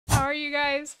are you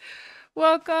guys?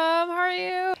 Welcome. How are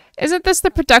you? Isn't this the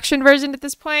production version at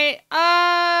this point?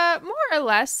 More or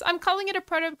less. I'm calling it a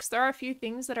proto because there are a few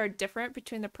things that are different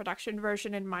between the production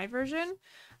version and my version.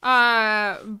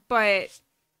 But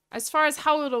as far as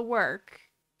how it'll work,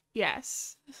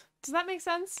 yes. Does that make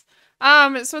sense?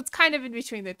 So it's kind of in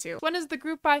between the two. When is the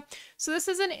group buy? So this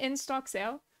is an in-stock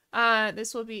sale.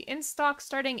 This will be in stock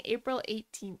starting April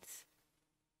 18th.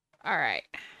 All right.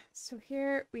 So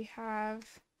here we have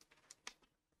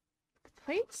the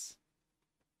plates,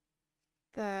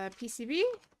 the PCB,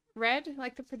 red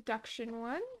like the production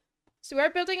one. So we're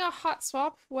building a hot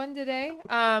swap one today.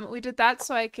 We did that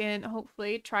so I can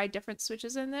hopefully try different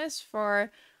switches in this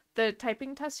for the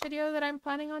typing test video that I'm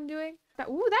planning on doing.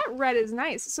 Ooh, that red is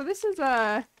nice. So this is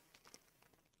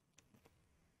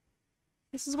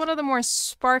one of the more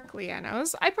sparkly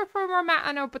anodes. I prefer more matte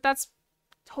anode, but that's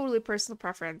totally personal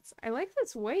preference. I like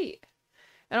this weight.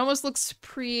 It almost looks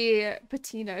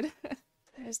pre-patinaed.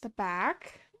 There's the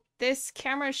back. This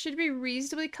camera should be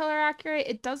reasonably color accurate.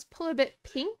 It does pull a bit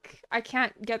pink. I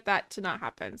can't get that to not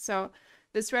happen. So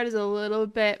this red is a little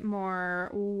bit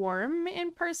more warm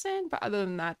in person, but other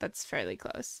than that, that's fairly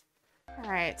close.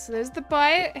 All right, so there's the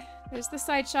butt. There's the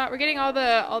side shot. We're getting all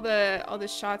the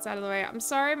shots out of the way. I'm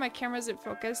sorry my camera isn't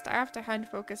focused. I have to hand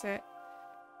focus it,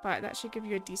 but that should give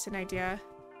you a decent idea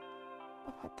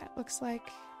of what that looks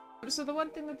like. So the one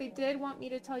thing that they did want me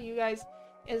to tell you guys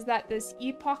is that this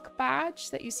Epoch badge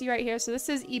that you see right here, so this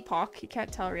is Epoch, you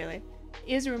can't tell really,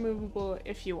 is removable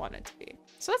if you want it to be.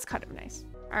 So that's kind of nice.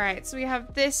 All right, so we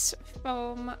have this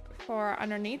foam for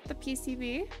underneath the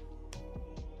PCB.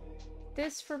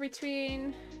 This for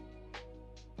between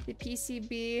the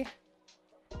PCB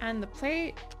and the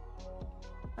plate.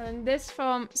 And this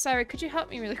foam, sorry, could you help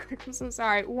me really quick? I'm so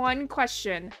sorry. One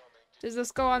question. Does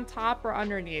this go on top or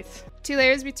underneath? 2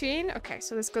 layers between? Okay,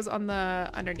 so this goes on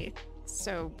the underneath.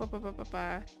 So,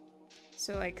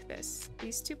 so like this.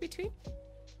 These two between?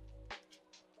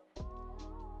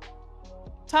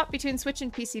 Top between switch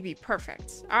and PCB.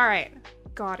 Perfect. All right,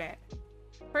 got it.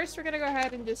 First, we're gonna go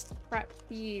ahead and just prep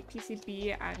the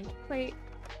PCB and plate.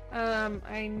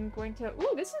 I'm going to...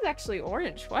 Ooh, this is actually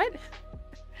orange. What?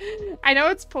 I know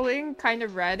it's pulling kind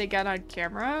of red again on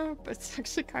camera, but it's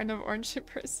actually kind of orange in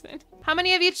person. How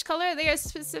many of each color? They are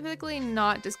specifically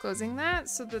not disclosing that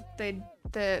so that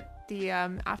the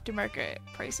aftermarket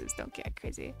prices don't get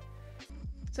crazy.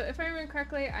 So if I remember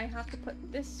correctly, I have to put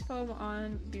this foam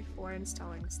on before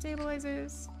installing the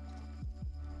stabilizers.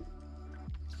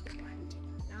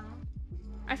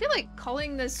 I feel like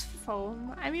calling this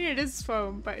foam, I mean it is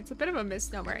foam, but it's a bit of a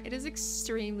misnomer. It is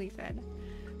extremely thin.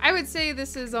 I would say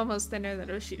this is almost thinner than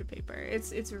a sheet of paper.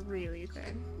 It's really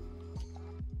thin.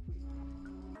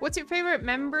 What's your favorite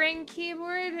membrane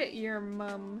keyboard? Your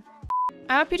mum.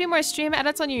 I hope you do more stream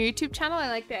edits on your YouTube channel. I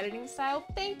like the editing style.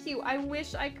 Thank you. I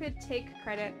wish I could take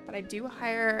credit, but I do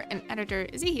hire an editor.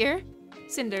 Is he here?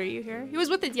 Cinder, are you here? He was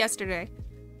with it yesterday.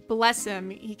 Bless him,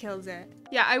 he kills it.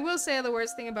 Yeah, I will say the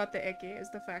worst thing about the Icky is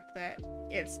the fact that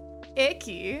it's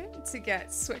icky to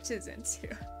get switches into.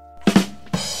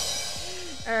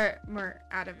 Or more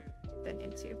out of than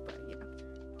into, but you know.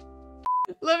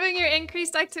 Loving your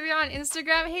increased activity on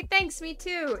Instagram. Hey, thanks, me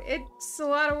too. It's a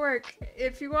lot of work.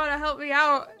 If you want to help me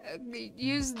out,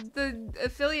 use the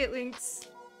affiliate links,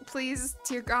 please,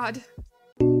 dear God.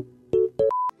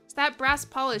 Is that brass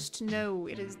polished? No,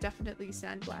 it is definitely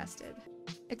sandblasted.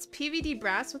 It's PVD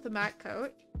brass with a matte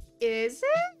coat. Is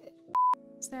it?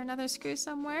 Is there another screw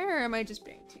somewhere, or am I just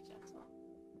being too gentle?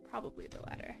 Probably the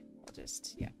latter. I'll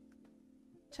just, yeah.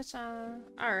 Cha-cha.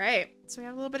 All right, so we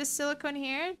have a little bit of silicone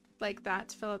here, like that,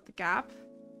 to fill out the gap.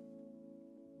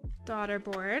 Daughter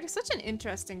board. Such an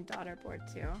interesting daughter board,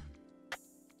 too.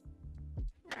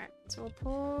 All right, so we'll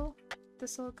pull the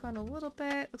silicone a little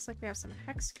bit. Looks like we have some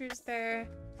hex screws there.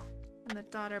 And the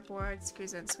daughter board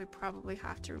screws in, so we probably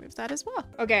have to remove that as well.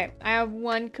 Okay, I have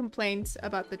one complaint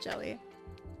about the jelly.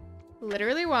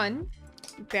 Literally one.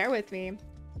 Bear with me.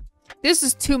 This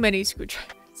is too many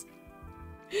screwdrivers.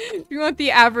 You want the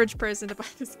average person to buy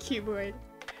this keyboard.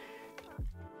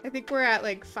 I think we're at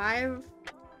like 5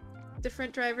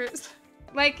 different drivers.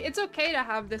 Like, it's okay to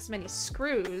have this many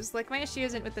screws. Like, my issue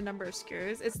isn't with the number of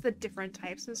screws, it's the different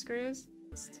types of screws.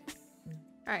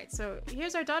 Alright, so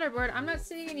here's our daughter board. I'm not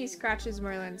seeing any scratches,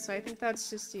 Merlin, so I think that's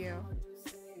just you.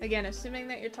 Again, assuming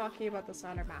that you're talking about the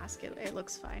solder mask, it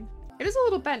looks fine. It is a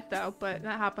little bent though, but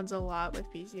that happens a lot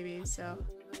with PCBs, so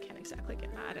I can't exactly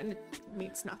get mad, and it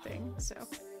means nothing, so.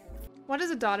 What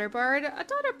is a daughter board? A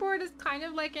daughter board is kind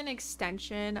of like an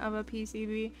extension of a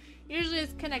PCB. Usually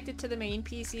it's connected to the main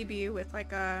PCB with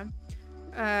like a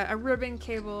ribbon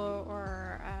cable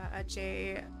or a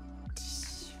J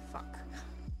Fuck.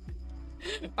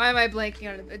 Why am I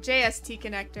blanking on it? The JST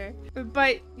connector.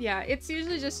 But yeah, it's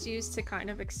usually just used to kind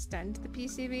of extend the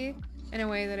PCB in a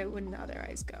way that it wouldn't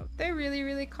otherwise go. They're really,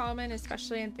 really common,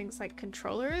 especially in things like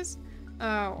controllers,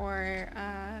 or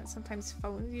sometimes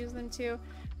phones use them too.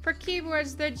 For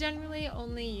keyboards, they're generally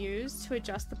only used to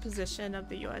adjust the position of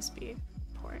the USB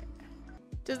port.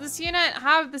 Does this unit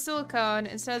have the silicone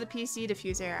instead of the PC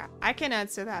diffuser? I can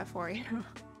answer that for you.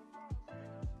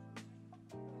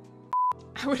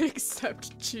 I would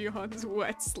accept Gion's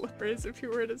wet slippers if you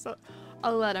were to sell.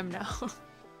 I'll let him know.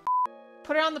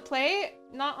 Put it on the plate,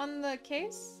 not on the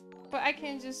case. But I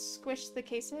can just squish the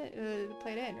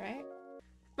plate in, right?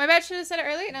 My bad, should have said it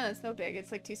early? No, it's no big.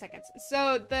 It's like 2 seconds.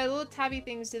 So the little tabby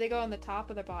things, do they go on the top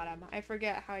or the bottom? I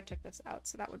forget how I took this out,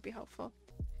 so that would be helpful.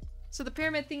 So the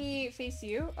pyramid thingy face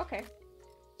you? Okay.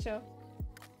 Chill.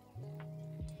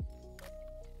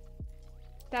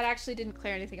 That actually didn't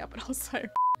clear anything up at all, sorry.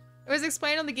 It was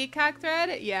explained on the GeekHack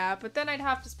thread? Yeah, but then I'd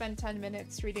have to spend 10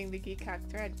 minutes reading the GeekHack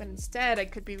thread, but instead I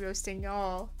could be roasting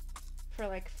y'all for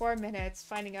like 4 minutes,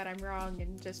 finding out I'm wrong,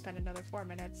 and just spend another 4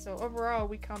 minutes. So overall,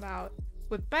 we come out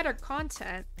with better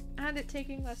content, and it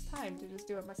taking less time to just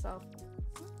do it myself.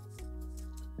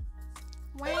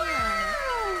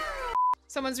 Wow!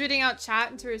 Someone's reading out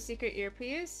chat into her secret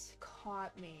earpiece.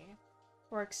 Caught me.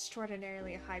 We're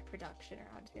extraordinarily high production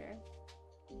around here.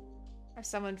 Or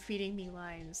someone feeding me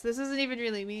lines. This isn't even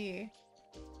really me.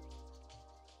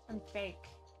 I'm fake.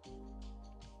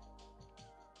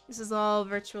 This is all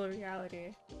virtual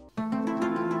reality.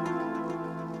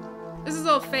 This is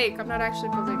all fake. I'm not actually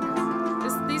building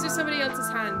this. These are somebody else's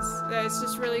hands. It's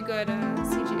just really good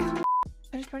CG.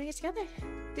 I'm just putting it together.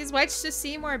 These whites just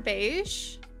seem more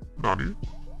beige. Nani?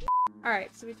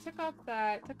 Alright, so we took off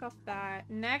that.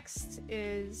 Next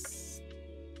is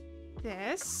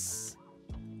this.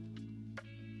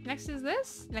 Next is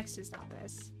this? Next is not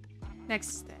this. Next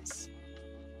is this.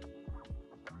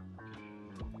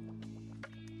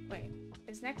 Wait,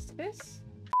 is next this?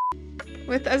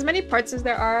 With as many parts as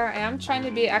there are, I am trying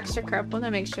to be extra careful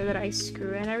to make sure that I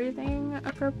screw in everything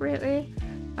appropriately.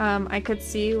 I could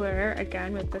see where,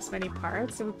 again, with this many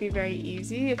parts, it would be very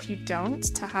easy if you don't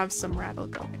to have some rattle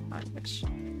going on, which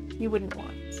you wouldn't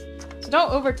want. So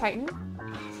don't over tighten.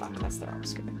 Oh, fuck, that's the wrong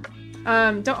screw.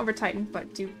 Don't over tighten,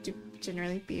 but do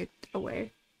generally be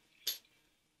away.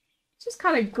 It's just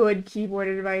kind of good keyboard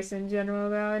advice in general,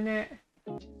 though, isn't it?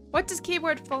 What does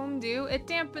keyboard foam do? It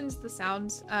dampens the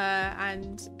sound,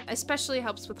 and especially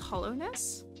helps with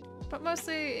hollowness. But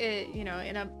mostly, it, you know,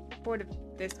 in a board of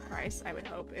this price, I would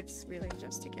hope it's really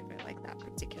just to give it like that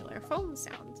particular foam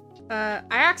sound. I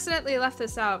accidentally left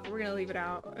this out, but we're gonna leave it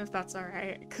out if that's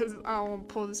alright, because I won't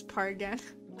pull this apart again.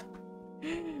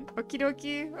 Okie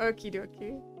dokie, okie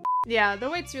dokie. Yeah, the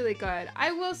weight's really good.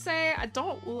 I will say I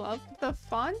don't love the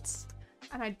font,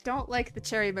 and I don't like the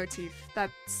cherry motif.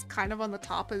 That's kind of on the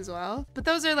top as well. But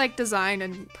those are like design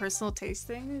and personal taste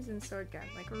things, and so again,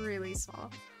 like really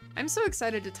small. I'm so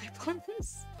excited to type on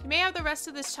this. You may have the rest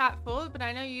of this chat full, but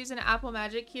I know you use an Apple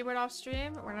Magic keyboard off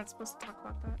stream. We're not supposed to talk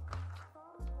about that.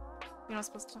 You're not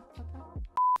supposed to talk about that.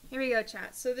 Here we go,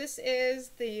 chat. So this is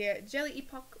the Jelly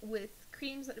Epoch with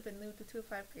creams that have been lubed with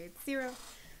 205 grade 0.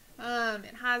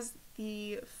 It has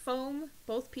the foam,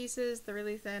 both pieces, the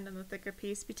really thin and the thicker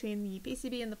piece between the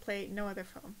PCB and the plate, no other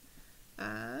foam.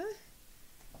 Here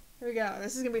we go.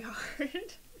 This is gonna be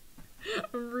hard.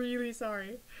 I'm really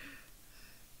sorry.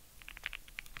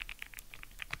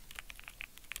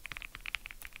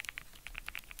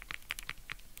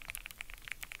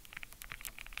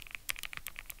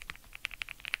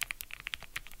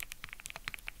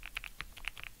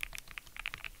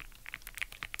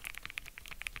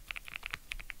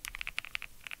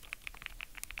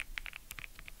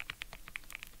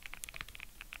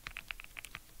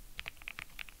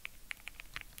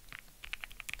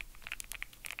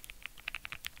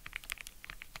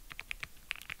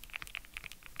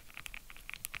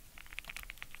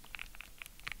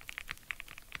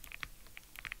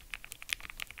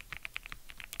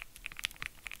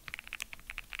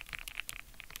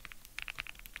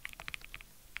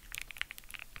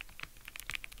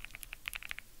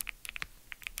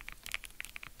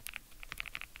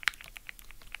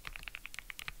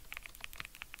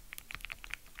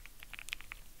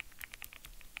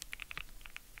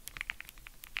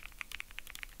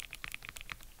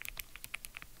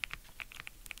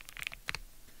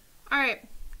 Alright,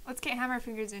 let's get Hammer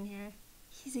Fingers in here.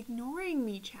 He's ignoring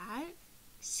me, chat.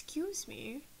 Excuse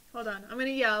me. Hold on, I'm gonna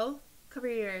yell. Cover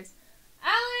your ears.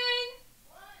 Alan!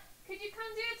 What? Could you come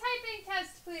do a typing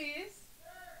test, please?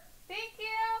 Sure. Thank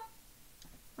you!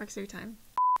 Works every time.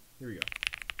 Here we go.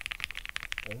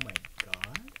 Oh my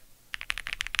god.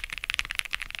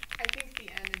 I think the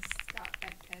N is got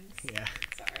bent pins. Yeah.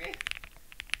 Sorry.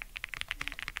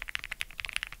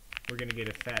 We're gonna get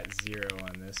a fat 0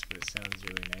 on this, but it sounds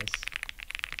really nice.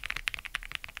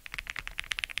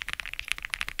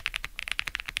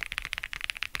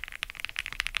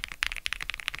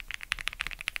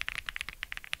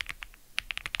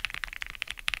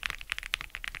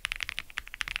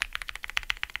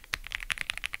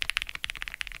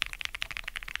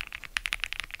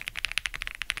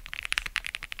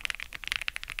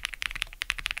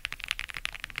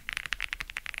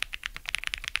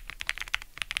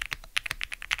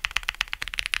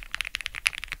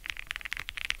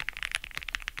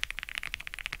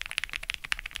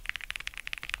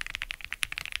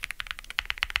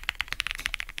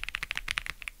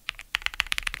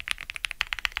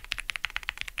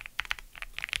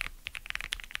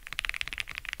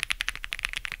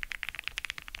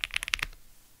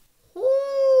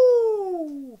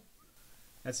 Woo!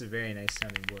 That's a very nice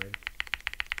sounding board.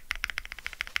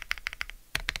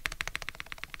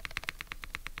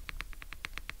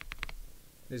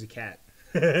 There's a cat.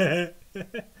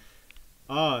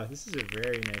 Oh, this is a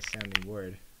very nice sounding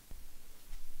board.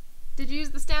 Did you use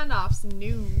the standoffs?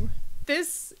 No.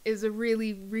 This is a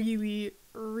really, really,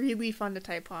 really fun to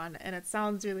type on, and it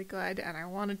sounds really good, and I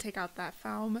want to take out that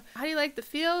foam. How do you like the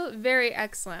feel? Very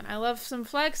excellent. I love some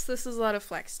flex. This is a lot of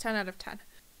flex. 10 out of 10.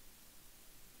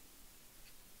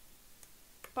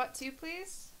 Butt 2,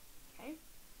 please. Okay.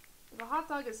 The hot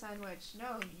dog a sandwich.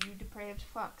 No, you depraved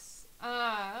fucks.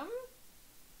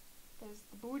 There's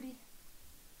the booty.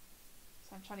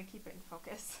 So I'm trying to keep it in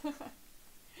focus.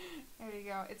 There you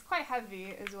go. It's quite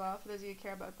heavy as well, for those of you who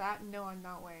care about that. No, I'm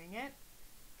not wearing it.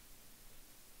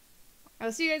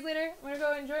 I'll see you guys later. I'm gonna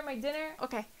go enjoy my dinner.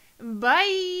 Okay.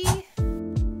 Bye!